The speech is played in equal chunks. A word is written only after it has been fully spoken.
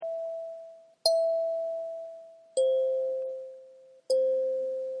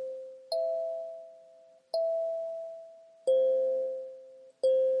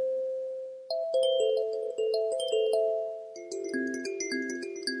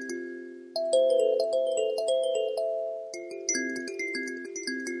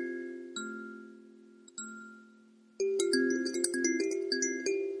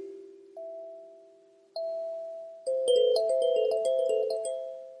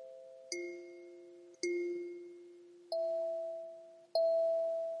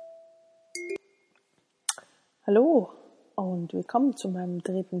Hallo und willkommen zu meinem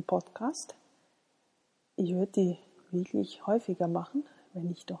dritten Podcast. Ich würde die wirklich häufiger machen,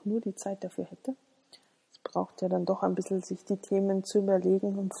 wenn ich doch nur die Zeit dafür hätte. Es braucht ja dann doch ein bisschen, sich die Themen zu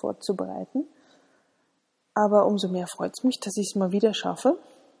überlegen und vorzubereiten. Aber umso mehr freut es mich, dass ich es mal wieder schaffe.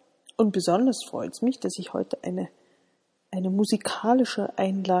 Und besonders freut es mich, dass ich heute eine musikalische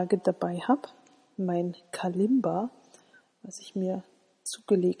Einlage dabei habe. Mein Kalimba, was ich mir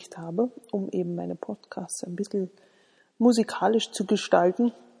zugelegt habe, um eben meine Podcasts ein bisschen musikalisch zu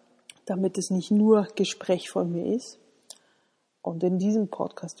gestalten, damit es nicht nur Gespräch von mir ist. Und in diesem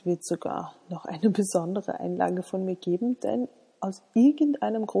Podcast wird es sogar noch eine besondere Einlage von mir geben, denn aus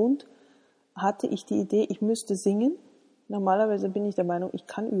irgendeinem Grund hatte ich die Idee, ich müsste singen. Normalerweise bin ich der Meinung, ich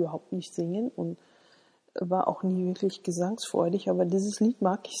kann überhaupt nicht singen und war auch nie wirklich gesangsfreudig, aber dieses Lied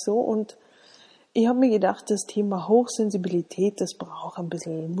mag ich so und ich habe mir gedacht, das Thema Hochsensibilität, das braucht ein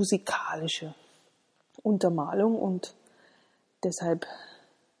bisschen musikalische Untermalung und deshalb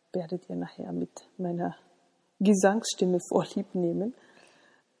werdet ihr nachher mit meiner Gesangsstimme Vorlieb nehmen.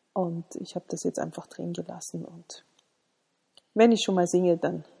 Und ich habe das jetzt einfach drin gelassen und wenn ich schon mal singe,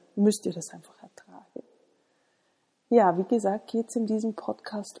 dann müsst ihr das einfach ertragen. Ja, wie gesagt, geht es in diesem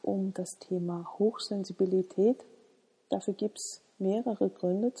Podcast um das Thema Hochsensibilität. Dafür gibt es mehrere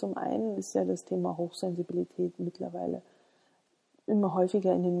Gründe. Zum einen ist ja das Thema Hochsensibilität mittlerweile immer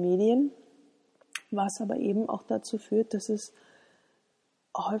häufiger in den Medien, was aber eben auch dazu führt, dass es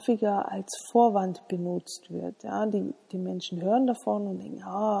häufiger als Vorwand benutzt wird. Ja, die Menschen hören davon und denken,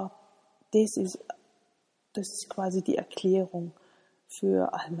 das ist quasi die Erklärung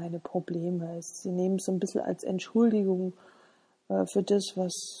für all meine Probleme. Sie nehmen es so ein bisschen als Entschuldigung für das,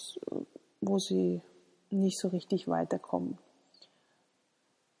 wo sie nicht so richtig weiterkommen.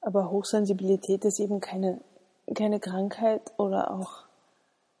 Aber Hochsensibilität ist eben keine Krankheit oder auch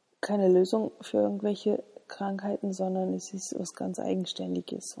keine Lösung für irgendwelche Krankheiten, sondern es ist was ganz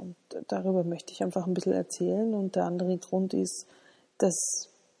Eigenständiges. Und darüber möchte ich einfach ein bisschen erzählen. Und der andere Grund ist, dass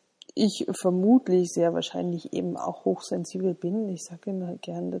ich vermutlich sehr wahrscheinlich eben auch hochsensibel bin. Ich sage immer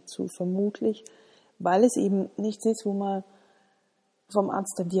gern dazu vermutlich, weil es eben nichts ist, wo man vom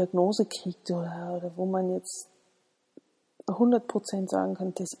Arzt eine Diagnose kriegt oder wo man jetzt 100% sagen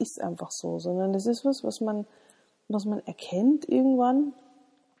kann, das ist einfach so, sondern das ist was man erkennt irgendwann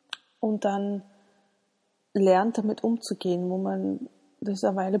und dann lernt, damit umzugehen, wo man das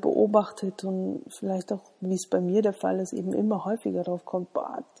eine Weile beobachtet und vielleicht auch, wie es bei mir der Fall ist, eben immer häufiger drauf kommt,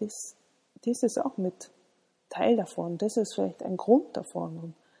 das ist auch mit Teil davon, das ist vielleicht ein Grund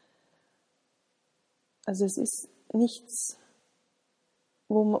davon. Also es ist nichts,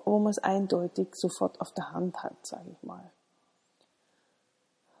 wo man es eindeutig sofort auf der Hand hat, sage ich mal.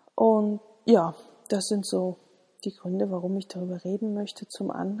 Und ja, das sind so die Gründe, warum ich darüber reden möchte. Zum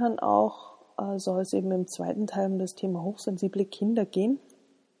anderen auch soll es eben im zweiten Teil um das Thema hochsensible Kinder gehen,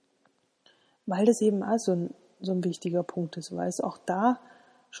 weil das eben auch so ein wichtiger Punkt ist, weil es auch da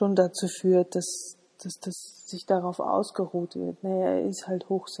schon dazu führt, dass sich darauf ausgeruht wird. Er ist halt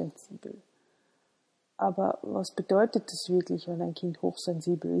hochsensibel. Aber was bedeutet das wirklich, wenn ein Kind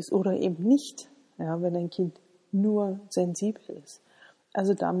hochsensibel ist oder eben nicht, ja, wenn ein Kind nur sensibel ist?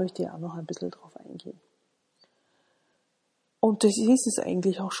 Also da möchte ich auch noch ein bisschen drauf eingehen. Und das ist es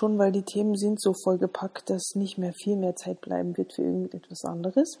eigentlich auch schon, weil die Themen sind so vollgepackt, dass nicht mehr viel mehr Zeit bleiben wird für irgendetwas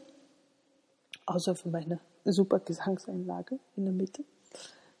anderes. Außer für meine super Gesangseinlage in der Mitte.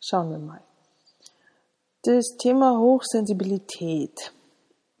 Schauen wir mal. Das Thema Hochsensibilität.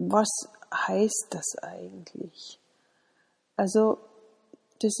 Was heißt das eigentlich? Also,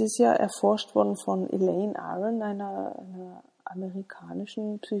 das ist ja erforscht worden von Elaine Aron, einer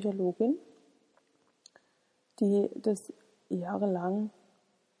amerikanischen Psychologin, die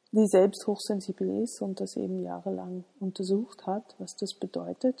selbst hochsensibel ist und das eben jahrelang untersucht hat, was das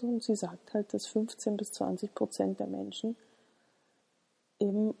bedeutet. Und sie sagt halt, dass 15-20% der Menschen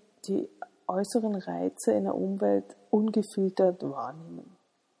eben die äußeren Reize in der Umwelt ungefiltert wahrnehmen.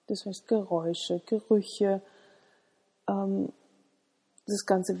 Das heißt Geräusche, Gerüche, das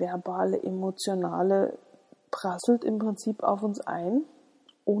ganze verbale, emotionale prasselt im Prinzip auf uns ein,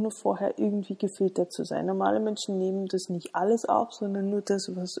 ohne vorher irgendwie gefiltert zu sein. Normale Menschen nehmen das nicht alles auf, sondern nur das,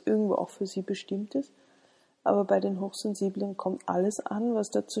 was irgendwo auch für sie bestimmt ist. Aber bei den Hochsensiblen kommt alles an, was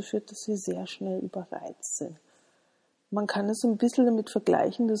dazu führt, dass sie sehr schnell überreizt sind. Man kann es ein bisschen damit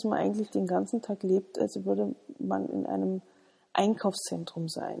vergleichen, dass man eigentlich den ganzen Tag lebt, als würde man in einem Einkaufszentrum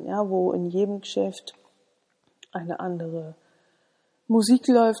sein, ja, wo in jedem Geschäft eine andere Musik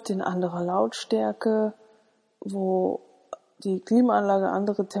läuft, in anderer Lautstärke, wo die Klimaanlage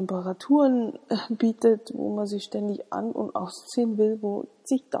andere Temperaturen bietet, wo man sich ständig an- und ausziehen will, wo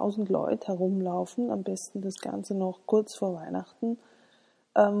zigtausend Leute herumlaufen, am besten das Ganze noch kurz vor Weihnachten,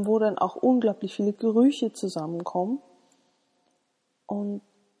 wo dann auch unglaublich viele Gerüche zusammenkommen. Und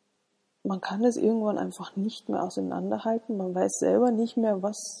man kann es irgendwann einfach nicht mehr auseinanderhalten. Man weiß selber nicht mehr,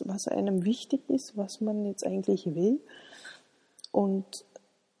 was einem wichtig ist, was man jetzt eigentlich will. Und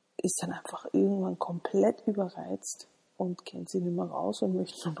ist dann einfach irgendwann komplett überreizt und kennt sie nicht mehr raus und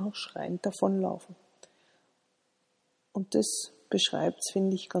möchte nur noch schreiend davonlaufen. Und das beschreibt es,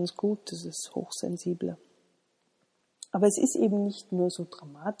 finde ich, ganz gut, dieses Hochsensible. Aber es ist eben nicht nur so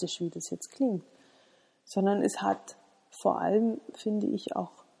dramatisch, wie das jetzt klingt, sondern es hat vor allem, finde ich,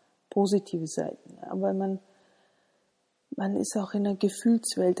 auch positive Seiten. Aber man ist auch in der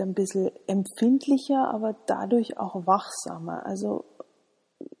Gefühlswelt ein bisschen empfindlicher, aber dadurch auch wachsamer. Also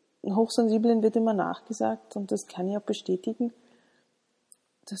Hochsensiblen wird immer nachgesagt, und das kann ich auch bestätigen,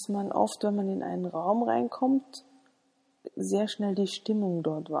 dass man oft, wenn man in einen Raum reinkommt, sehr schnell die Stimmung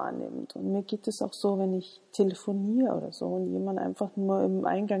dort wahrnimmt. Und mir geht es auch so, wenn ich telefoniere oder so und jemand einfach nur im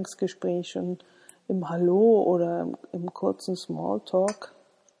Eingangsgespräch schon im Hallo oder im kurzen Smalltalk,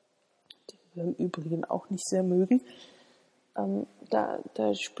 den wir im Übrigen auch nicht sehr mögen,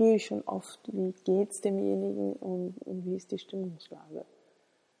 da spüre ich schon oft, wie geht's demjenigen und wie ist die Stimmungslage.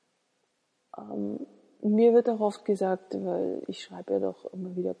 Mir wird auch oft gesagt, weil ich schreibe ja doch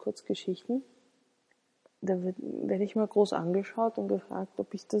immer wieder Kurzgeschichten, da werde ich mal groß angeschaut und gefragt,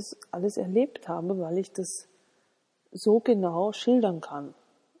 ob ich das alles erlebt habe, weil ich das so genau schildern kann,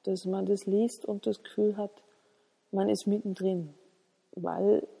 dass man das liest und das Gefühl hat, man ist mittendrin,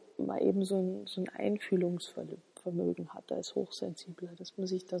 weil man eben so ein Einfühlungsvermögen hat als Hochsensibler, dass man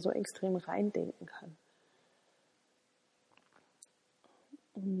sich da so extrem reindenken kann.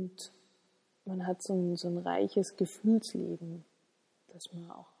 Und man hat so ein reiches Gefühlsleben, dass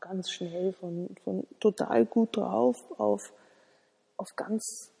man auch ganz schnell von total gut drauf auf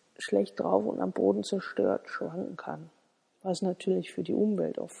ganz schlecht drauf und am Boden zerstört schwanken kann. Was natürlich für die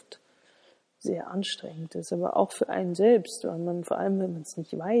Umwelt oft sehr anstrengend ist, aber auch für einen selbst, weil man, vor allem wenn man es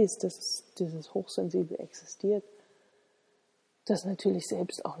nicht weiß, dass dieses Hochsensible existiert, das natürlich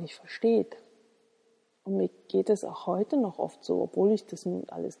selbst auch nicht versteht. Und mir geht es auch heute noch oft so, obwohl ich das nun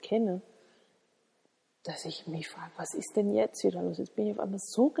alles kenne, dass ich mich frage, was ist denn jetzt wieder los? Jetzt bin ich auf einmal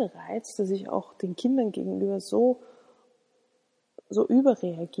so gereizt, dass ich auch den Kindern gegenüber so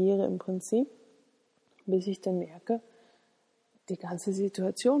überreagiere im Prinzip, bis ich dann merke, die ganze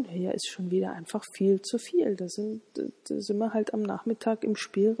Situation hier ist schon wieder einfach viel zu viel. Da sind wir halt am Nachmittag im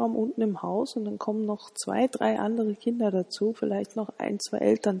Spielraum unten im Haus und dann kommen noch 2, 3 andere Kinder dazu, vielleicht noch 1, 2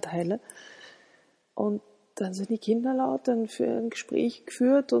 Elternteile. Und dann sind die Kinder laut, dann für ein Gespräch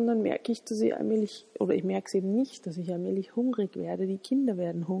geführt und dann merke ich, dass ich allmählich, oder ich merke es eben nicht, dass ich allmählich hungrig werde. Die Kinder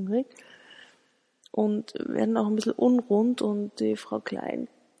werden hungrig und werden auch ein bisschen unrund und die Frau Klein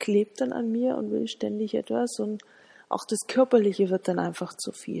klebt dann an mir und will ständig etwas und auch das Körperliche wird dann einfach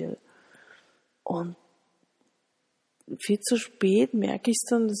zu viel. Und viel zu spät merke ich es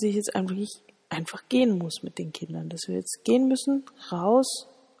dann, dass ich jetzt einfach gehen muss mit den Kindern, dass wir jetzt gehen müssen, raus,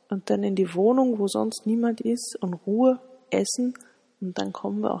 und dann in die Wohnung, wo sonst niemand ist, und Ruhe, essen, und dann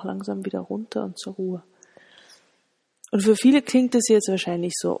kommen wir auch langsam wieder runter und zur Ruhe. Und für viele klingt das jetzt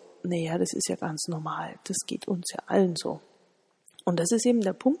wahrscheinlich so, naja, das ist ja ganz normal, das geht uns ja allen so. Und das ist eben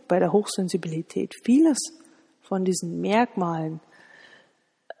der Punkt bei der Hochsensibilität. Vieles von diesen Merkmalen,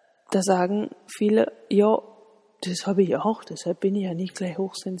 da sagen viele, ja, das habe ich auch, deshalb bin ich ja nicht gleich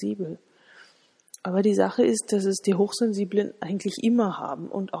hochsensibel. Aber die Sache ist, dass es die Hochsensiblen eigentlich immer haben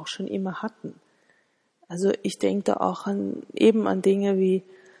und auch schon immer hatten. Also ich denke da auch an Dinge wie,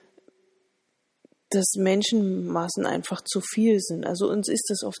 dass Menschenmassen einfach zu viel sind. Also uns ist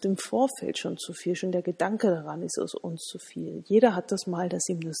das oft im Vorfeld schon zu viel. Schon der Gedanke daran ist aus uns zu viel. Jeder hat das mal, dass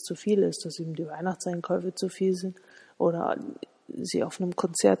ihm das zu viel ist, dass ihm die Weihnachtseinkäufe zu viel sind oder sie auf einem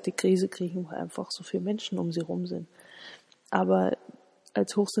Konzert die Krise kriegen, weil einfach so viele Menschen um sie rum sind. Aber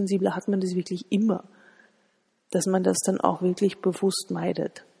als Hochsensibler hat man das wirklich immer, dass man das dann auch wirklich bewusst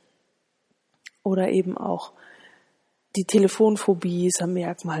meidet. Oder eben auch die Telefonphobie ist ein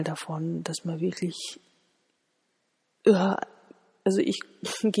Merkmal davon, dass man wirklich, also ich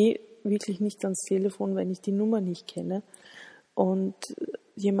gehe wirklich nicht ans Telefon, wenn ich die Nummer nicht kenne. Und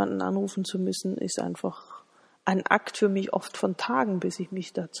jemanden anrufen zu müssen, ist einfach ein Akt für mich oft von Tagen, bis ich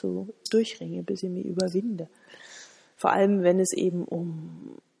mich dazu durchringe, bis ich mich überwinde. Vor allem, wenn es eben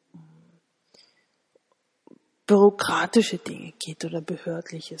um bürokratische Dinge geht oder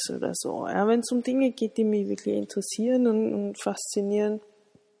behördliches oder so. Ja, wenn es um Dinge geht, die mich wirklich interessieren und faszinieren,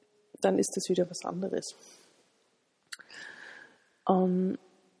 dann ist das wieder was anderes.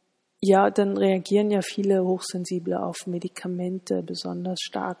 Ja, dann reagieren ja viele Hochsensible auf Medikamente besonders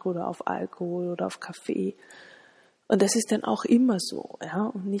stark oder auf Alkohol oder auf Kaffee. Und das ist dann auch immer so, ja,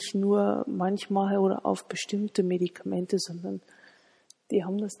 und nicht nur manchmal oder auf bestimmte Medikamente, sondern die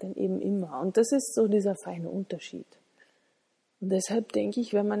haben das dann eben immer. Und das ist so dieser feine Unterschied. Und deshalb denke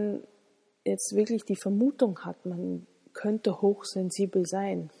ich, wenn man jetzt wirklich die Vermutung hat, man könnte hochsensibel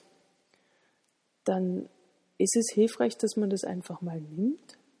sein, dann ist es hilfreich, dass man das einfach mal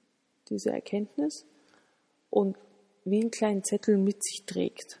nimmt, diese Erkenntnis, und wie einen kleinen Zettel mit sich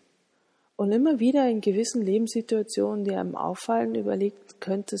trägt. Und immer wieder in gewissen Lebenssituationen, die einem auffallen, überlegt,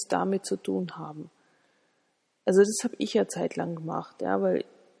 könnte es damit zu tun haben. Also das habe ich ja zeitlang gemacht, ja, weil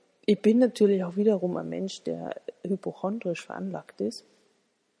ich bin natürlich auch wiederum ein Mensch, der hypochondrisch veranlagt ist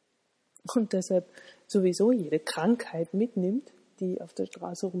und deshalb sowieso jede Krankheit mitnimmt, die auf der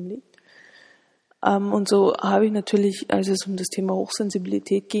Straße rumliegt. Und so habe ich natürlich, als es um das Thema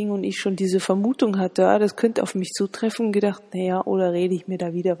Hochsensibilität ging und ich schon diese Vermutung hatte, ja, das könnte auf mich zutreffen, gedacht, naja, oder rede ich mir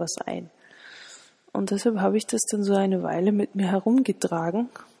da wieder was ein. Und deshalb habe ich das dann so eine Weile mit mir herumgetragen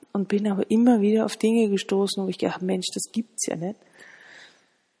und bin aber immer wieder auf Dinge gestoßen, wo ich gedacht, Mensch, das gibt's ja nicht.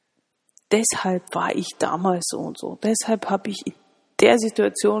 Deshalb war ich damals so und so. Deshalb habe ich in der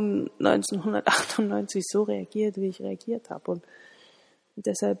Situation 1998 so reagiert, wie ich reagiert habe. Und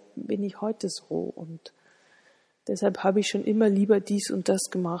deshalb bin ich heute so. Und deshalb habe ich schon immer lieber dies und das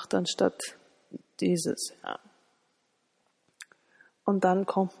gemacht, anstatt dieses. Ja. Und dann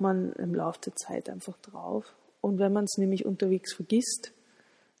kommt man im Laufe der Zeit einfach drauf. Und wenn man es nämlich unterwegs vergisst,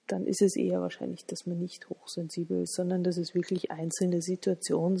 dann ist es eher wahrscheinlich, dass man nicht hochsensibel ist, sondern dass es wirklich einzelne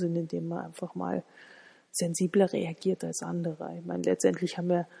Situationen sind, in denen man einfach mal sensibler reagiert als andere. Ich meine, letztendlich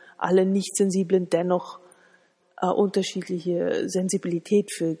haben ja alle Nicht-Sensiblen dennoch unterschiedliche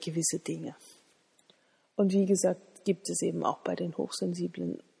Sensibilität für gewisse Dinge. Und wie gesagt, gibt es eben auch bei den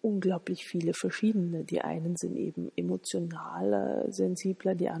Hochsensiblen unglaublich viele verschiedene. Die einen sind eben emotionaler,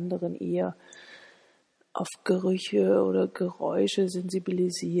 sensibler, die anderen eher auf Gerüche oder Geräusche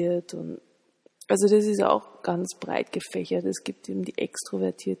sensibilisiert. Und also das ist auch ganz breit gefächert. Es gibt eben die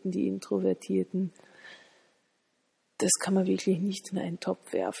Extrovertierten, die Introvertierten. Das kann man wirklich nicht in einen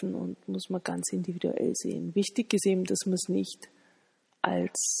Topf werfen und muss man ganz individuell sehen. Wichtig ist eben, dass man es nicht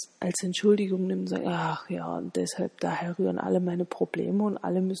als Entschuldigung nimmt und sagt, ach ja, und deshalb daher rühren alle meine Probleme und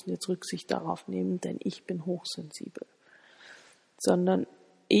alle müssen jetzt Rücksicht darauf nehmen, denn ich bin hochsensibel. Sondern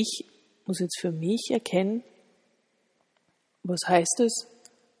ich muss jetzt für mich erkennen, was heißt es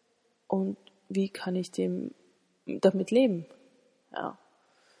und wie kann ich damit leben. Ja.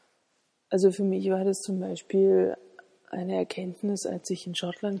 Also für mich war das zum Beispiel eine Erkenntnis, als ich in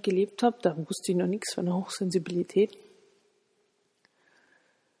Schottland gelebt habe, da wusste ich noch nichts von Hochsensibilität,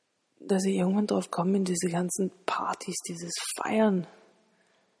 dass ich irgendwann drauf komme, in diese ganzen Partys, dieses Feiern,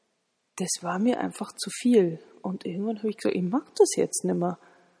 das war mir einfach zu viel. Und irgendwann habe ich gesagt, ich mag das jetzt nicht mehr,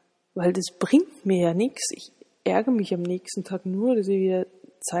 weil das bringt mir ja nichts. Ich ärgere mich am nächsten Tag nur, dass ich wieder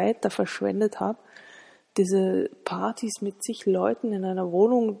Zeit da verschwendet habe. Diese Partys mit zig Leuten in einer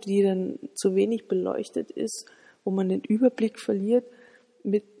Wohnung, die dann zu wenig beleuchtet ist, wo man den Überblick verliert,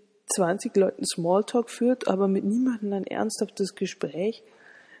 mit 20 Leuten Smalltalk führt, aber mit niemandem ein ernsthaftes Gespräch.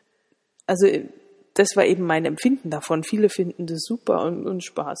 Also das war eben mein Empfinden davon. Viele finden das super und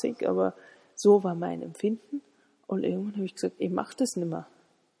spaßig, aber so war mein Empfinden. Und irgendwann habe ich gesagt, ich mache das nicht mehr.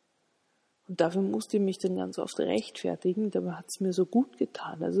 Und dafür musste ich mich dann ganz oft rechtfertigen, dabei hat es mir so gut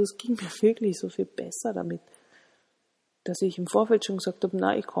getan. Also es ging mir wirklich so viel besser damit, dass ich im Vorfeld schon gesagt habe,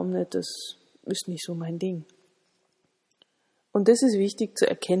 na, ich komme nicht, das ist nicht so mein Ding. Und das ist wichtig zu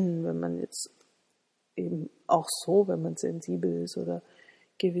erkennen, wenn man jetzt eben auch so, wenn man sensibel ist oder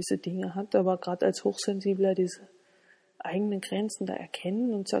gewisse Dinge hat, aber gerade als Hochsensibler diese eigenen Grenzen da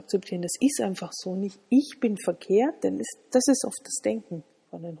erkennen und zu akzeptieren, das ist einfach so, nicht ich bin verkehrt, denn das ist oft das Denken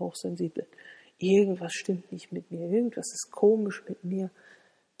von den Hochsensiblen. Irgendwas stimmt nicht mit mir, irgendwas ist komisch mit mir.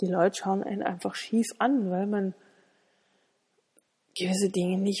 Die Leute schauen einen einfach schief an, weil man gewisse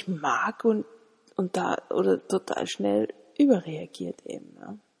Dinge nicht mag und da oder total schnell überreagiert eben.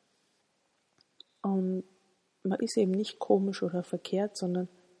 Ja. Und man ist eben nicht komisch oder verkehrt, sondern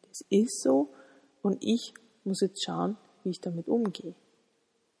es ist so und ich muss jetzt schauen, wie ich damit umgehe.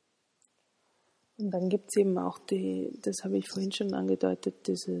 Und dann gibt es eben auch das habe ich vorhin schon angedeutet,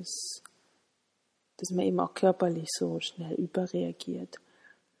 dass man eben auch körperlich so schnell überreagiert.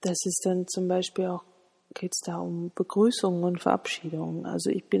 Das ist dann zum Beispiel auch, geht es da um Begrüßungen und Verabschiedungen.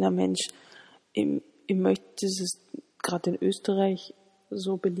 Also ich bin ein Mensch, ich möchte dieses, gerade in Österreich,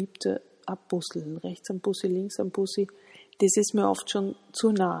 so beliebte Abbusseln, rechts am Bussi, links am Bussi, das ist mir oft schon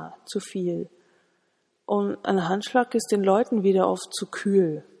zu nah, zu viel. Und ein Handschlag ist den Leuten wieder oft zu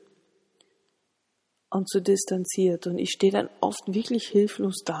kühl und zu distanziert. Und ich stehe dann oft wirklich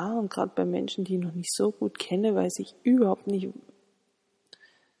hilflos da. Und gerade bei Menschen, die ich noch nicht so gut kenne, weiß ich überhaupt nicht.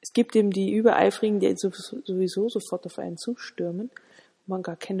 Es gibt eben die Übereifrigen, die sowieso sofort auf einen zustürmen, wo man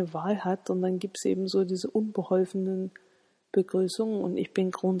gar keine Wahl hat. Und dann gibt es eben so diese unbeholfenen Begrüßungen. Und ich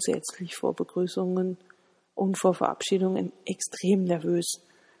bin grundsätzlich vor Begrüßungen und vor Verabschiedungen extrem nervös,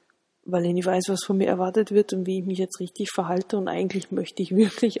 weil ich nicht weiß, was von mir erwartet wird und wie ich mich jetzt richtig verhalte. Und eigentlich möchte ich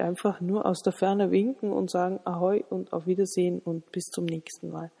wirklich einfach nur aus der Ferne winken und sagen Ahoi und auf Wiedersehen und bis zum nächsten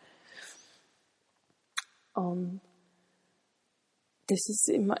Mal. Und das ist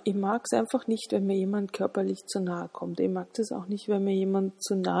immer, ich mag es einfach nicht, wenn mir jemand körperlich zu nahe kommt. Ich mag es auch nicht, wenn mir jemand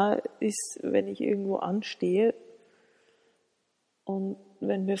zu nahe ist, wenn ich irgendwo anstehe und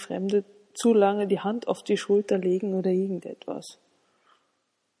wenn mir Fremde zu lange die Hand auf die Schulter legen oder irgendetwas.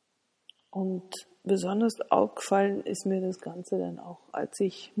 Und besonders aufgefallen ist mir das Ganze dann auch, als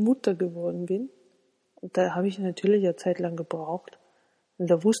ich Mutter geworden bin. Und da habe ich natürlich eine Zeit lang gebraucht. Und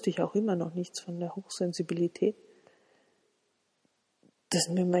da wusste ich auch immer noch nichts von der Hochsensibilität. Dass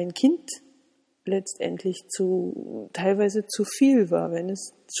mir mein Kind letztendlich teilweise zu viel war, wenn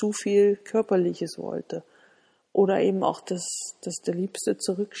es zu viel Körperliches wollte. Oder eben auch, dass der Liebste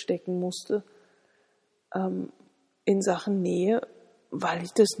zurückstecken musste in Sachen Nähe, weil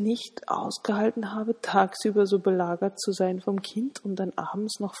ich das nicht ausgehalten habe, tagsüber so belagert zu sein vom Kind und dann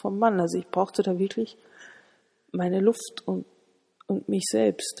abends noch vom Mann. Also ich brauchte da wirklich meine Luft und mich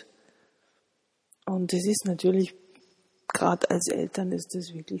selbst. Und das ist natürlich, gerade als Eltern ist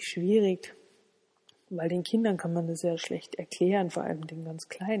das wirklich schwierig, weil den Kindern kann man das sehr schlecht erklären, vor allem den ganz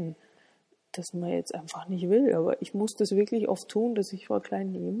Kleinen, dass man jetzt einfach nicht will. Aber ich muss das wirklich oft tun, dass ich Frau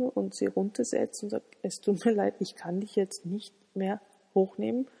Klein nehme und sie runtersetze und sage, es tut mir leid, ich kann dich jetzt nicht mehr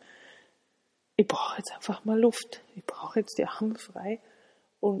hochnehmen. Ich brauche jetzt einfach mal Luft. Ich brauche jetzt die Arme frei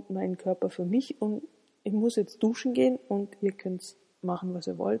und meinen Körper für mich und ich muss jetzt duschen gehen und ihr könnt machen, was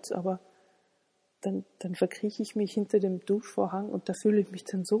ihr wollt, aber dann verkrieche ich mich hinter dem Duschvorhang und da fühle ich mich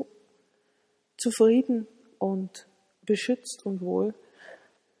dann so zufrieden und beschützt und wohl,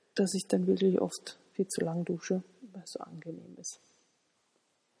 dass ich dann wirklich oft viel zu lang dusche, weil es so angenehm ist.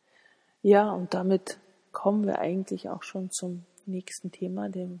 Ja, und damit kommen wir eigentlich auch schon zum nächsten Thema,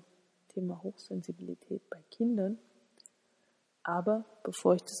 dem Thema Hochsensibilität bei Kindern. Aber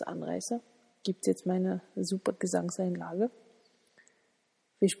bevor ich das anreiße, gibt es jetzt meine super Gesangseinlage.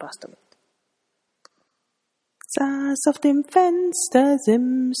 Viel Spaß damit. Saß auf dem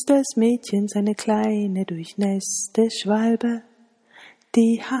Fenstersims des Mädchens eine kleine durchnässte Schwalbe.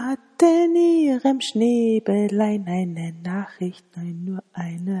 Die hatte in ihrem Schnäbelein eine Nachricht, nein, nur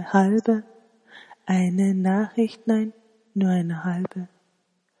eine halbe. Eine Nachricht, nein, nur eine halbe.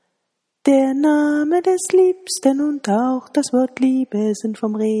 Der Name des Liebsten und auch das Wort Liebe sind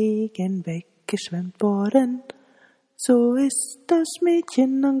vom Regen weggeschwemmt worden. So ist das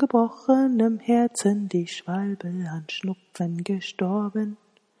Mädchen an gebrochenem Herzen, die Schwalbe an Schnupfen gestorben.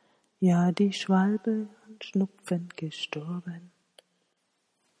 Ja, die Schwalbe an Schnupfen gestorben.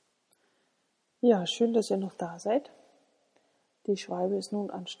 Ja, schön, dass ihr noch da seid. Die Schwalbe ist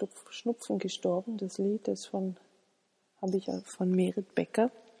nun an Schnupfen gestorben. Das Lied habe ich von Merit Becker.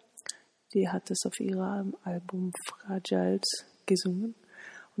 Die hat es auf ihrem Album Fragiles gesungen.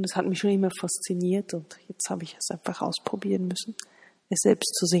 Und das hat mich schon immer fasziniert und jetzt habe ich es einfach ausprobieren müssen, es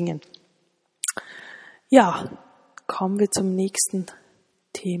selbst zu singen. Ja, kommen wir zum nächsten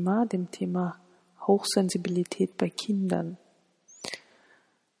Thema, dem Thema Hochsensibilität bei Kindern.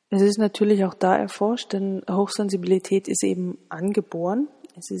 Es ist natürlich auch da erforscht, denn Hochsensibilität ist eben angeboren.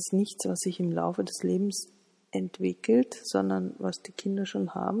 Es ist nichts, was sich im Laufe des Lebens entwickelt, sondern was die Kinder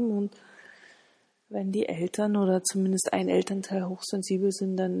schon haben. Und wenn die Eltern oder zumindest ein Elternteil hochsensibel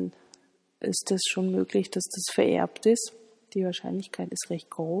sind, dann ist es schon möglich, dass das vererbt ist. Die Wahrscheinlichkeit ist recht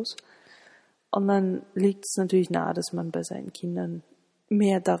groß. Und dann liegt es natürlich nahe, dass man bei seinen Kindern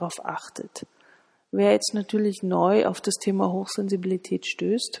mehr darauf achtet. Wer jetzt natürlich neu auf das Thema Hochsensibilität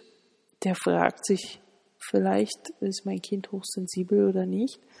stößt, der fragt sich vielleicht, ist mein Kind hochsensibel oder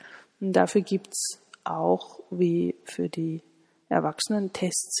nicht? Und dafür gibt es auch, wie für die Erwachsenen,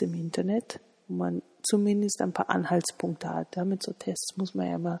 Tests im Internet, wo man zumindest ein paar Anhaltspunkte hat. Ja, mit so Tests muss man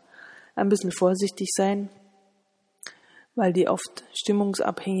ja immer ein bisschen vorsichtig sein, weil die oft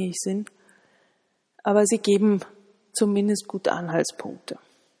stimmungsabhängig sind. Aber sie geben zumindest gute Anhaltspunkte.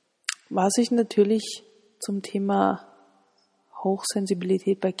 Was ich natürlich zum Thema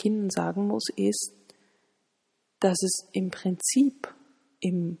Hochsensibilität bei Kindern sagen muss, ist, dass es im Prinzip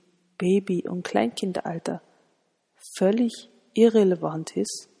im Baby- und Kleinkindalter völlig irrelevant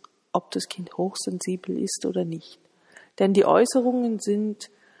ist, ob das Kind hochsensibel ist oder nicht. Denn die Äußerungen sind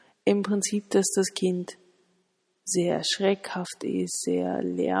im Prinzip, dass das Kind sehr schreckhaft ist, sehr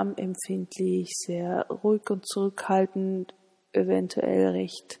lärmempfindlich, sehr ruhig und zurückhaltend, eventuell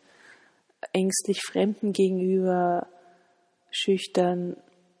recht ängstlich Fremden gegenüber, schüchtern.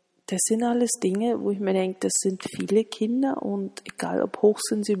 Das sind alles Dinge, wo ich mir denke, das sind viele Kinder und egal ob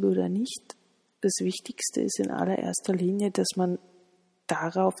hochsensibel oder nicht, das Wichtigste ist in allererster Linie, dass man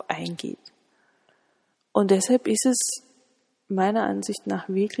darauf eingeht. Und deshalb ist es meiner Ansicht nach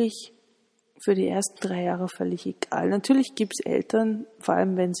wirklich für die ersten 3 Jahre völlig egal. Natürlich gibt es Eltern, vor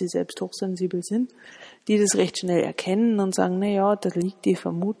allem wenn sie selbst hochsensibel sind, die das recht schnell erkennen und sagen, naja, da liegt die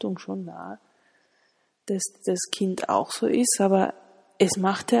Vermutung schon nahe, dass das Kind auch so ist, aber es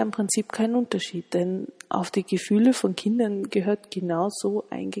macht ja im Prinzip keinen Unterschied, denn auf die Gefühle von Kindern gehört genauso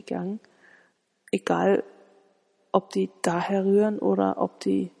eingegangen, egal ob die daher rühren oder ob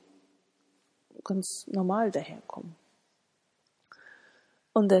die ganz normal daherkommen.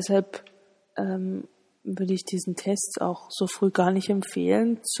 Und deshalb würde ich diesen Test auch so früh gar nicht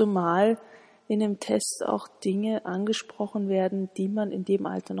empfehlen, zumal in dem Test auch Dinge angesprochen werden, die man in dem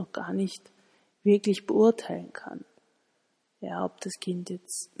Alter noch gar nicht wirklich beurteilen kann. Ja, ob das Kind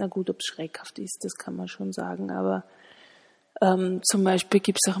jetzt, na gut, ob es schreckhaft ist, das kann man schon sagen, aber zum Beispiel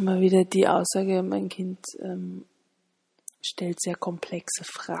gibt es auch immer wieder die Aussage, mein Kind stellt sehr komplexe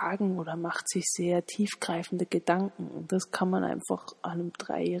Fragen oder macht sich sehr tiefgreifende Gedanken. Und das kann man einfach an einem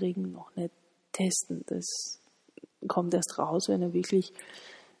 3-Jährigen noch nicht testen. Das kommt erst raus, wenn er wirklich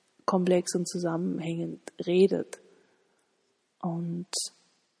komplex und zusammenhängend redet. Und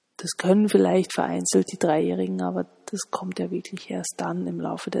das können vielleicht vereinzelt die 3-Jährigen, aber das kommt ja wirklich erst dann im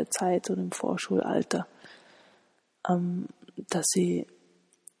Laufe der Zeit und im Vorschulalter, dass sie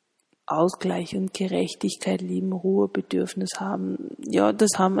Ausgleich und Gerechtigkeit lieben, Ruhebedürfnis haben. Ja,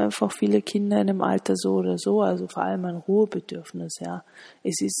 das haben einfach viele Kinder in dem Alter so oder so, also vor allem ein Ruhebedürfnis, ja.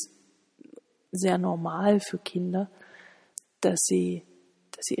 Es ist sehr normal für Kinder, dass sie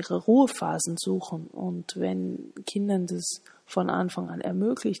ihre Ruhephasen suchen, und wenn Kindern das von Anfang an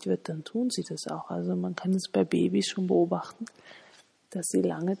ermöglicht wird, dann tun sie das auch. Also man kann es bei Babys schon beobachten, dass sie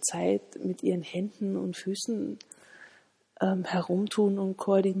lange Zeit mit ihren Händen und Füßen herumtun und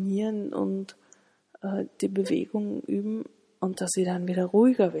koordinieren und die Bewegungen üben und dass sie dann wieder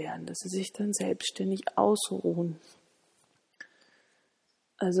ruhiger werden, dass sie sich dann selbstständig ausruhen.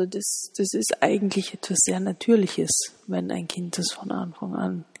 Also das ist eigentlich etwas sehr Natürliches, wenn ein Kind das von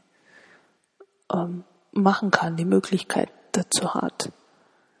Anfang an machen kann, die Möglichkeit dazu hat.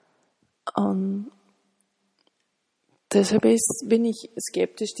 Deshalb bin ich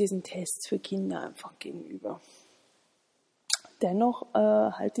skeptisch diesen Tests für Kinder einfach gegenüber. Dennoch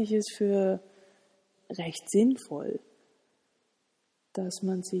halte ich es für recht sinnvoll, dass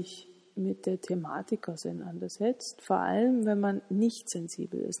man sich mit der Thematik auseinandersetzt, vor allem wenn man nicht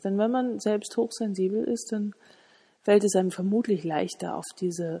sensibel ist. Denn wenn man selbst hochsensibel ist, dann fällt es einem vermutlich leichter, auf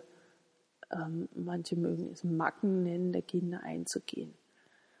diese, manche mögen es Macken nennen, der Kinder einzugehen.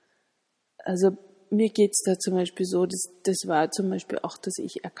 Also mir geht es da zum Beispiel so, das war zum Beispiel auch, dass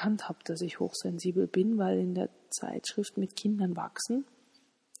ich erkannt habe, dass ich hochsensibel bin, weil in der Zeitschrift Mit Kindern wachsen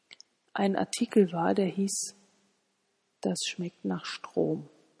ein Artikel war, der hieß, das schmeckt nach Strom.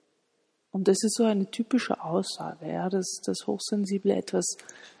 Und das ist so eine typische Aussage, ja, dass Hochsensible etwas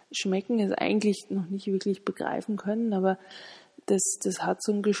schmecken, es eigentlich noch nicht wirklich begreifen können, aber das hat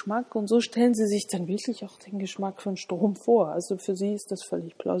so einen Geschmack, und so stellen sie sich dann wirklich auch den Geschmack von Strom vor. Also für sie ist das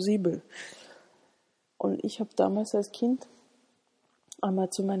völlig plausibel. Und ich habe damals als Kind einmal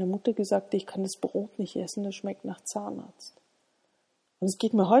zu meiner Mutter gesagt, ich kann das Brot nicht essen, das schmeckt nach Zahnarzt. Und es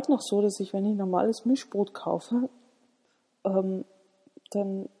geht mir heute noch so, dass ich, wenn ich normales Mischbrot kaufe,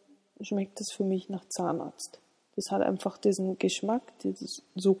 dann schmeckt das für mich nach Zahnarzt. Das hat einfach diesen Geschmack,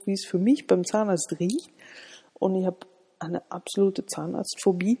 so wie es für mich beim Zahnarzt riecht. Und ich habe eine absolute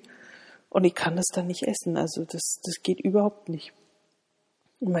Zahnarztphobie und ich kann das dann nicht essen. Also das geht überhaupt nicht.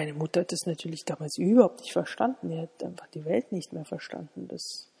 Und meine Mutter hat das natürlich damals überhaupt nicht verstanden. Die hat einfach die Welt nicht mehr verstanden,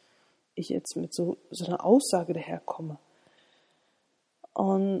 dass ich jetzt mit so einer Aussage daherkomme.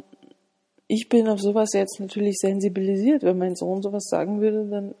 Und ich bin auf sowas jetzt natürlich sensibilisiert. Wenn mein Sohn sowas sagen würde,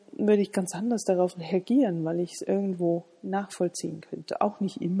 dann würde ich ganz anders darauf reagieren, weil ich es irgendwo nachvollziehen könnte. Auch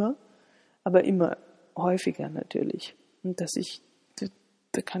nicht immer, aber immer häufiger natürlich. Und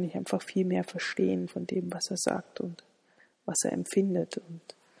da kann ich einfach viel mehr verstehen von dem, was er sagt und was er empfindet und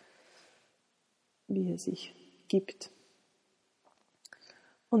wie er sich gibt.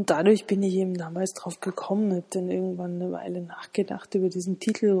 Und dadurch bin ich eben damals drauf gekommen, habe dann irgendwann eine Weile nachgedacht über diesen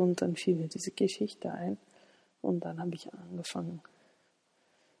Titel und dann fiel mir diese Geschichte ein. Und dann habe ich angefangen,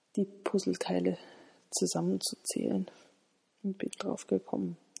 die Puzzleteile zusammenzuzählen. Und bin drauf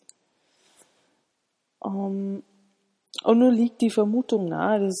gekommen. Und nun liegt die Vermutung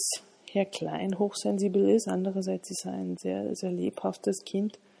nahe, dass Herr Klein hochsensibel ist. Andererseits ist er ein sehr, sehr lebhaftes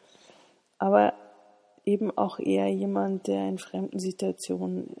Kind. Aber eben auch eher jemand, der in fremden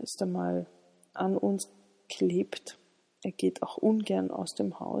Situationen erst einmal an uns klebt. Er geht auch ungern aus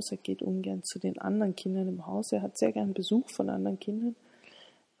dem Haus. Er geht ungern zu den anderen Kindern im Haus. Er hat sehr gern Besuch von anderen Kindern.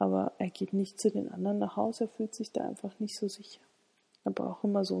 Aber er geht nicht zu den anderen nach Hause. Er fühlt sich da einfach nicht so sicher. Er braucht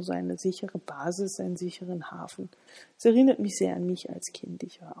immer so seine sichere Basis, seinen sicheren Hafen. Es erinnert mich sehr an mich als Kind.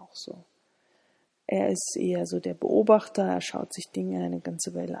 Ich war auch so. Er ist eher so der Beobachter. Er schaut sich Dinge eine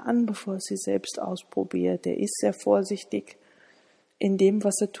ganze Weile an, bevor er sie selbst ausprobiert. Er ist sehr vorsichtig in dem,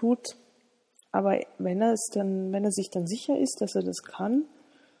 was er tut. Aber wenn er sich dann sicher ist, dass er das kann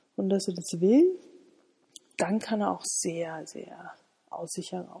und dass er das will, dann kann er auch sehr, sehr aus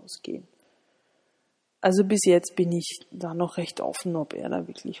sich herausgehen. Also bis jetzt bin ich da noch recht offen, ob er da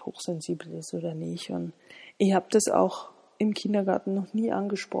wirklich hochsensibel ist oder nicht. Und ich habe das auch im Kindergarten noch nie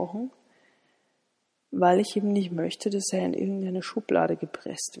angesprochen, weil ich eben nicht möchte, dass er in irgendeine Schublade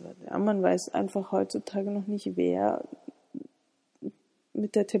gepresst wird. Ja, man weiß einfach heutzutage noch nicht, wer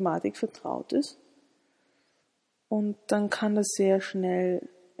mit der Thematik vertraut ist. Und dann kann das sehr schnell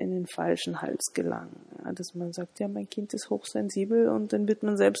in den falschen Hals gelangen. Ja, dass man sagt, ja, mein Kind ist hochsensibel und dann wird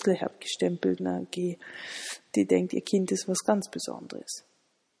man selbst abgestempelt. Na, okay, die denkt, ihr Kind ist was ganz Besonderes.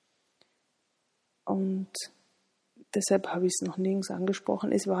 Und deshalb habe ich es noch nirgends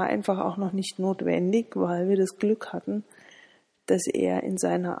angesprochen. Es war einfach auch noch nicht notwendig, weil wir das Glück hatten, dass er in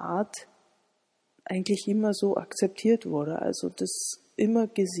seiner Art eigentlich immer so akzeptiert wurde. Also das immer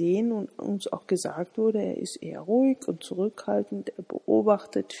gesehen und uns auch gesagt wurde, er ist eher ruhig und zurückhaltend, er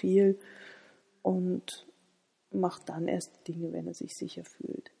beobachtet viel und macht dann erst Dinge, wenn er sich sicher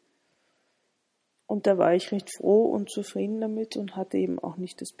fühlt. Und da war ich recht froh und zufrieden damit und hatte eben auch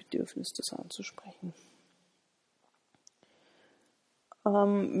nicht das Bedürfnis, das anzusprechen.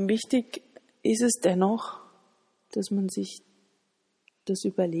 Wichtig ist es dennoch, dass man sich das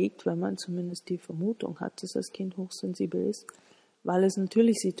überlegt, wenn man zumindest die Vermutung hat, dass das Kind hochsensibel ist, weil es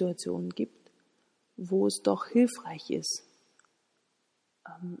natürlich Situationen gibt, wo es doch hilfreich ist,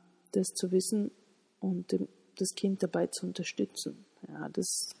 das zu wissen und das Kind dabei zu unterstützen. Ja,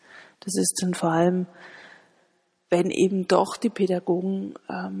 das ist dann vor allem, wenn eben doch die Pädagogen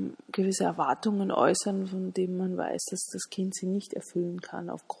gewisse Erwartungen äußern, von denen man weiß, dass das Kind sie nicht erfüllen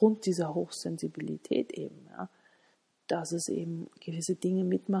kann, aufgrund dieser Hochsensibilität eben. Ja, dass es eben gewisse Dinge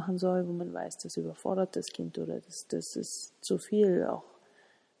mitmachen soll, wo man weiß, das überfordert das Kind oder das ist zu viel. Auch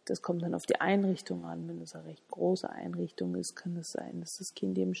das kommt dann auf die Einrichtung an. Wenn es eine recht große Einrichtung ist, kann es sein, dass das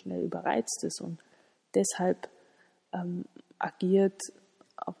Kind eben schnell überreizt ist und deshalb agiert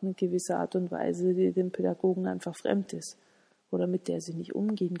auf eine gewisse Art und Weise, die dem Pädagogen einfach fremd ist oder mit der sie nicht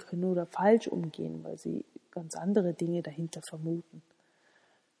umgehen können oder falsch umgehen, weil sie ganz andere Dinge dahinter vermuten.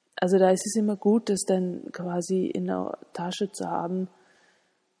 Also da ist es immer gut, das dann quasi in der Tasche zu haben,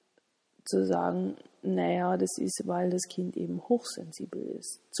 zu sagen, naja, das ist, weil das Kind eben hochsensibel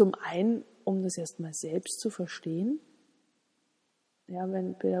ist. Zum einen, um das erstmal selbst zu verstehen. Ja,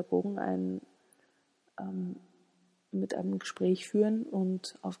 wenn Pädagogen mit einem Gespräch führen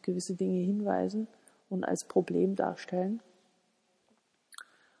und auf gewisse Dinge hinweisen und als Problem darstellen.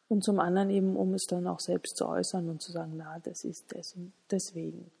 Und zum anderen eben, um es dann auch selbst zu äußern und zu sagen, na, das ist das und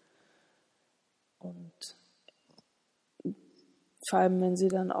deswegen. Und vor allem, wenn sie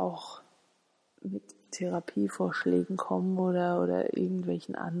dann auch mit Therapievorschlägen kommen oder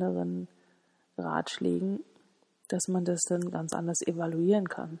irgendwelchen anderen Ratschlägen, dass man das dann ganz anders evaluieren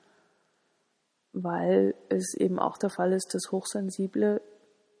kann. Weil es eben auch der Fall ist, dass Hochsensible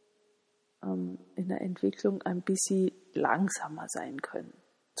in der Entwicklung ein bisschen langsamer sein können.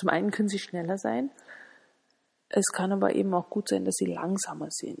 Zum einen können sie schneller sein, es kann aber eben auch gut sein, dass sie langsamer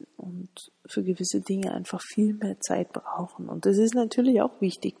sind und für gewisse Dinge einfach viel mehr Zeit brauchen. Und das ist natürlich auch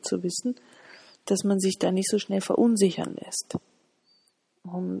wichtig zu wissen, dass man sich da nicht so schnell verunsichern lässt.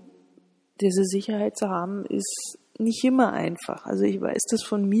 Und diese Sicherheit zu haben, ist nicht immer einfach. Also ich weiß das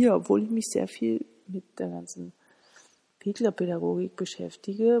von mir, obwohl ich mich sehr viel mit der ganzen Pädagogik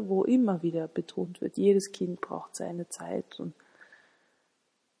beschäftige, wo immer wieder betont wird, jedes Kind braucht seine Zeit und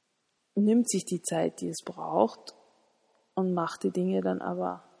nimmt sich die Zeit, die es braucht und macht die Dinge dann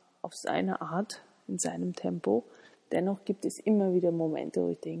aber auf seine Art, in seinem Tempo. Dennoch gibt es immer wieder Momente, wo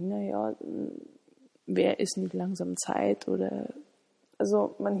ich denke, naja, wer ist nicht langsam Zeit? Oder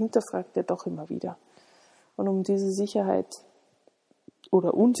also man hinterfragt ja doch immer wieder. Und um diese Sicherheit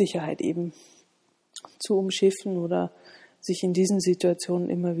oder Unsicherheit eben zu umschiffen oder sich in diesen Situationen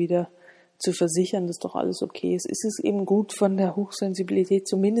immer wieder zu versichern, dass doch alles okay ist, ist es eben gut, von der Hochsensibilität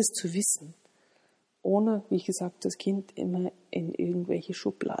zumindest zu wissen, ohne, wie gesagt, das Kind immer in irgendwelche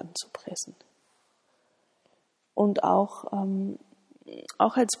Schubladen zu pressen. Und auch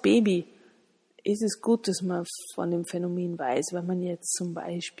als Baby ist es gut, dass man von dem Phänomen weiß, wenn man jetzt zum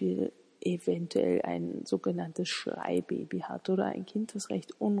Beispiel eventuell ein sogenanntes Schreibaby hat oder ein Kind, das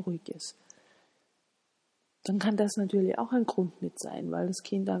recht unruhig ist. Dann kann das natürlich auch ein Grund mit sein, weil das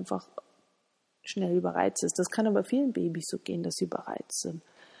Kind einfach schnell überreizt ist. Das kann aber vielen Babys so gehen, dass sie überreizt sind,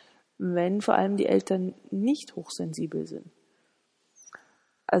 wenn vor allem die Eltern nicht hochsensibel sind.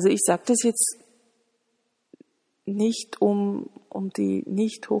 Also ich sage das jetzt nicht, um die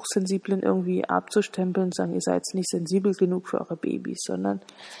nicht Hochsensiblen irgendwie abzustempeln und sagen, ihr seid nicht sensibel genug für eure Babys, sondern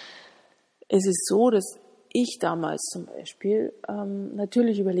es ist so, dass ich damals zum Beispiel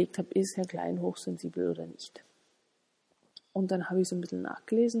natürlich überlegt habe, ist Herr Klein hochsensibel oder nicht. Und dann habe ich so ein bisschen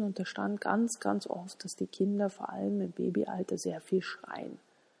nachgelesen und da stand ganz, ganz oft, dass die Kinder vor allem im Babyalter sehr viel schreien.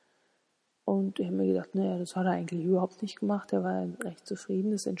 Und ich habe mir gedacht, naja, das hat er eigentlich überhaupt nicht gemacht. Er war ein recht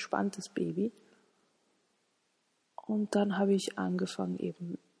zufriedenes, entspanntes Baby. Und dann habe ich angefangen,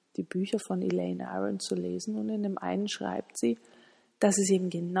 eben die Bücher von Elaine Aron zu lesen. Und in dem einen schreibt sie, dass es eben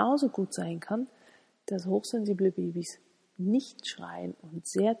genauso gut sein kann, dass hochsensible Babys nicht schreien und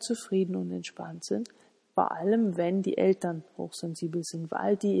sehr zufrieden und entspannt sind, vor allem wenn die Eltern hochsensibel sind,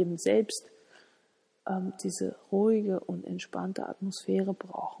 weil die eben selbst diese ruhige und entspannte Atmosphäre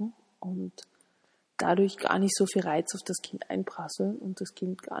brauchen und dadurch gar nicht so viel Reiz auf das Kind einprasseln und das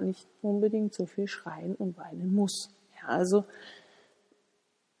Kind gar nicht unbedingt so viel schreien und weinen muss. Ja, also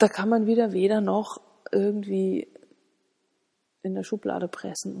da kann man weder noch irgendwie in der Schublade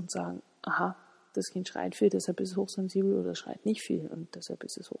pressen und sagen, aha, das Kind schreit viel, deshalb ist es hochsensibel, oder schreit nicht viel und deshalb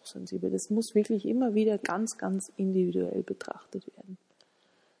ist es hochsensibel. Das muss wirklich immer wieder ganz, ganz individuell betrachtet werden.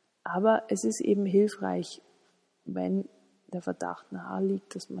 Aber es ist eben hilfreich, wenn der Verdacht nahe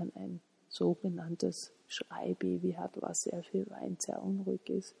liegt, dass man ein sogenanntes Schreibaby hat, was sehr viel weint, sehr unruhig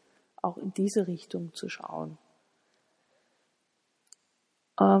ist, auch in diese Richtung zu schauen.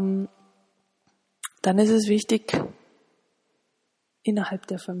 Dann ist es wichtig, innerhalb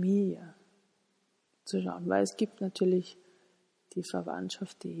der Familie zu schauen, weil es gibt natürlich die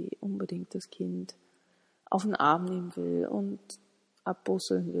Verwandtschaft, die unbedingt das Kind auf den Arm nehmen will und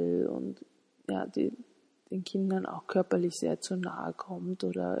abbusseln will und ja, den Kindern auch körperlich sehr zu nahe kommt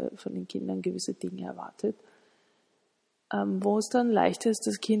oder von den Kindern gewisse Dinge erwartet, wo es dann leichter ist,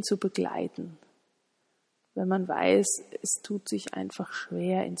 das Kind zu begleiten. Wenn man weiß, es tut sich einfach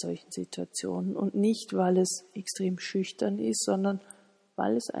schwer in solchen Situationen und nicht, weil es extrem schüchtern ist, sondern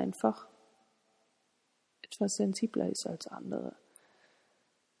weil es einfach etwas sensibler ist als andere.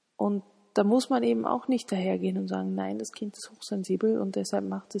 Und da muss man eben auch nicht dahergehen und sagen, nein, das Kind ist hochsensibel und deshalb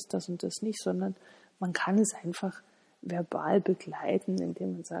macht es das und das nicht, sondern man kann es einfach verbal begleiten,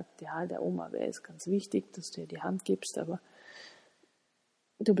 indem man sagt, ja, der Oma wäre es ganz wichtig, dass du ihr die Hand gibst, aber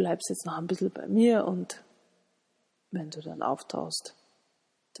du bleibst jetzt noch ein bisschen bei mir und wenn du dann auftauchst,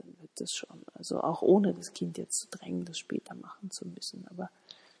 dann wird das schon. Also auch ohne das Kind jetzt zu drängen, das später machen zu müssen. Aber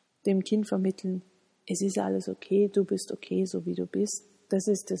dem Kind vermitteln, es ist alles okay, du bist okay, so wie du bist. Das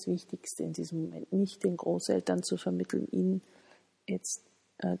ist das Wichtigste in diesem Moment. Nicht den Großeltern zu vermitteln, ihnen jetzt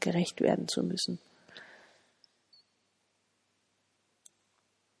gerecht werden zu müssen.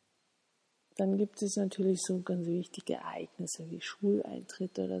 Dann gibt es natürlich so ganz wichtige Ereignisse wie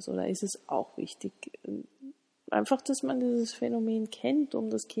Schuleintritt oder so. Da ist es auch wichtig, einfach, dass man dieses Phänomen kennt, um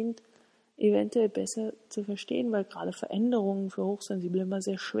das Kind eventuell besser zu verstehen, weil gerade Veränderungen für Hochsensible immer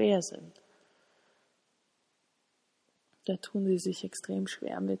sehr schwer sind. Da tun sie sich extrem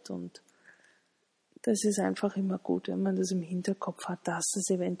schwer mit und das ist einfach immer gut, wenn man das im Hinterkopf hat, dass es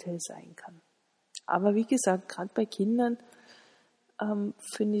eventuell sein kann. Aber wie gesagt, gerade bei Kindern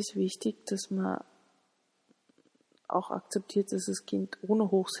finde ich es wichtig, dass man auch akzeptiert, dass das Kind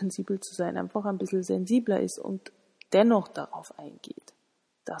ohne hochsensibel zu sein einfach ein bisschen sensibler ist und dennoch darauf eingeht,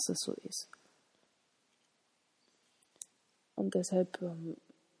 dass es so ist. Und deshalb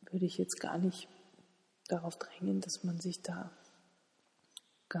würde ich jetzt gar nicht darauf drängen, dass man sich da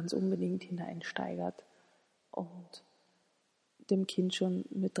ganz unbedingt hineinsteigert und dem Kind schon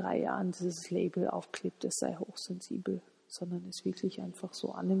mit 3 Jahren dieses Label aufklebt, es sei hochsensibel, sondern es wirklich einfach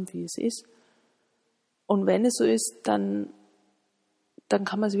so annimmt, wie es ist. Und wenn es so ist, dann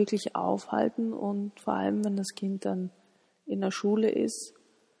kann man es wirklich aufhalten und vor allem, wenn das Kind dann in der Schule ist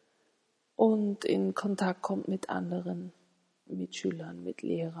und in Kontakt kommt mit anderen Mitschülern, mit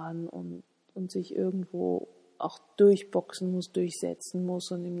Lehrern und sich irgendwo auch durchboxen muss, durchsetzen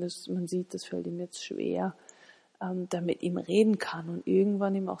muss und man sieht, das fällt ihm jetzt schwer, da mit ihm reden kann und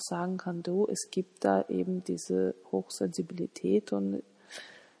irgendwann ihm auch sagen kann, du, es gibt da eben diese Hochsensibilität und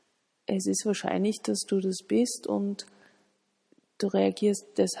es ist wahrscheinlich, dass du das bist und du reagierst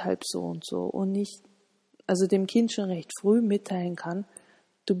deshalb so und so und nicht, also dem Kind schon recht früh mitteilen kann,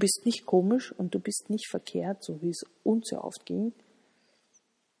 du bist nicht komisch und du bist nicht verkehrt, so wie es uns ja oft ging,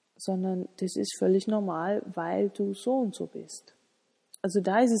 sondern das ist völlig normal, weil du so und so bist. Also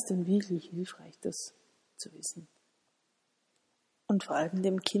da ist es dann wirklich hilfreich, das zu wissen. Und vor allem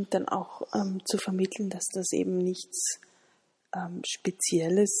dem Kind dann auch zu vermitteln, dass das eben nichts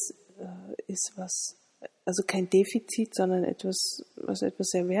Spezielles ist, also kein Defizit, sondern etwas, was etwas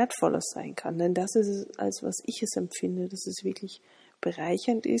sehr Wertvolles sein kann. Denn das ist es, als was ich es empfinde, dass es wirklich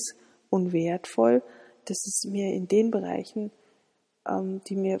bereichernd ist und wertvoll, dass es mir in den Bereichen,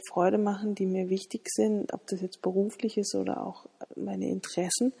 die mir Freude machen, die mir wichtig sind, ob das jetzt beruflich ist oder auch meine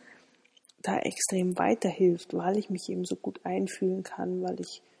Interessen, da extrem weiterhilft, weil ich mich eben so gut einfühlen kann, weil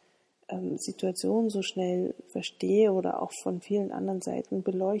ich Situationen so schnell verstehe oder auch von vielen anderen Seiten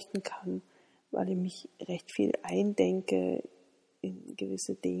beleuchten kann, weil ich mich recht viel eindenke in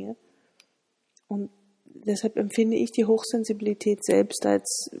gewisse Dinge. Und deshalb empfinde ich die Hochsensibilität selbst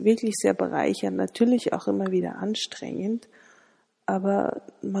als wirklich sehr bereichernd, natürlich auch immer wieder anstrengend, aber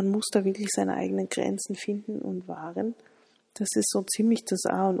man muss da wirklich seine eigenen Grenzen finden und wahren. Das ist so ziemlich das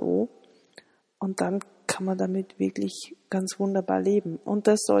A und O. Und dann kann man damit wirklich ganz wunderbar leben. Und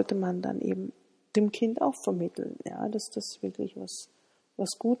das sollte man dann eben dem Kind auch vermitteln, ja, dass das wirklich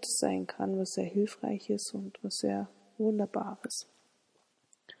was Gutes sein kann, was sehr Hilfreiches und was sehr Wunderbares.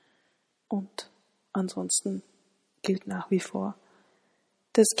 Und ansonsten gilt nach wie vor,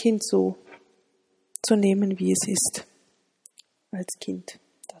 das Kind so zu nehmen, wie es ist, als Kind,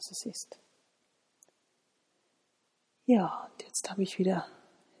 das es ist. Ja, und jetzt habe ich wieder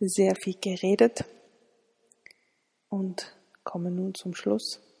sehr viel geredet und komme nun zum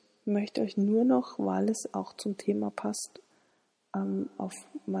Schluss. Ich möchte euch nur noch, weil es auch zum Thema passt, auf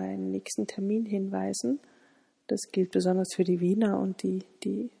meinen nächsten Termin hinweisen. Das gilt besonders für die Wiener und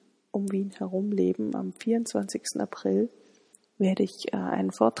die um Wien herum leben. Am 24. April werde ich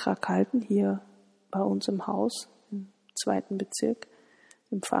einen Vortrag halten, hier bei uns im Haus, im 2. Bezirk,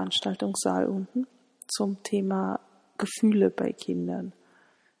 im Veranstaltungssaal unten, zum Thema Gefühle bei Kindern.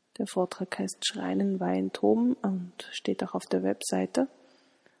 Der Vortrag heißt Schreien, Weinen, Toben und steht auch auf der Webseite.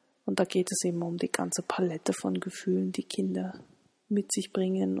 Und da geht es eben um die ganze Palette von Gefühlen, die Kinder mit sich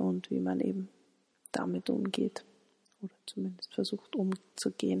bringen und wie man eben damit umgeht. Oder zumindest versucht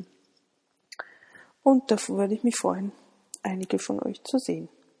umzugehen. Und dafür würde ich mich freuen, einige von euch zu sehen.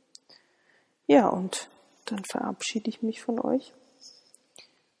 Ja, und dann verabschiede ich mich von euch.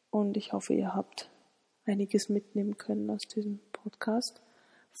 Und ich hoffe, ihr habt einiges mitnehmen können aus diesem Podcast.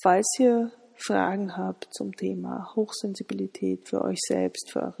 Falls ihr Fragen habt zum Thema Hochsensibilität für euch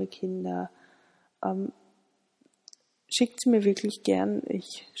selbst, für eure Kinder, schickt es mir wirklich gern.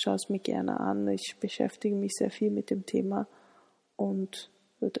 Ich schaue es mir gerne an. Ich beschäftige mich sehr viel mit dem Thema und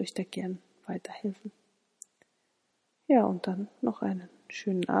würde euch da gern weiterhelfen. Ja, und dann noch einen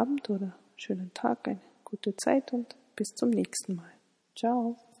schönen Abend oder schönen Tag, eine gute Zeit und bis zum nächsten Mal.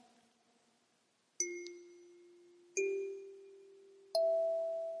 Ciao.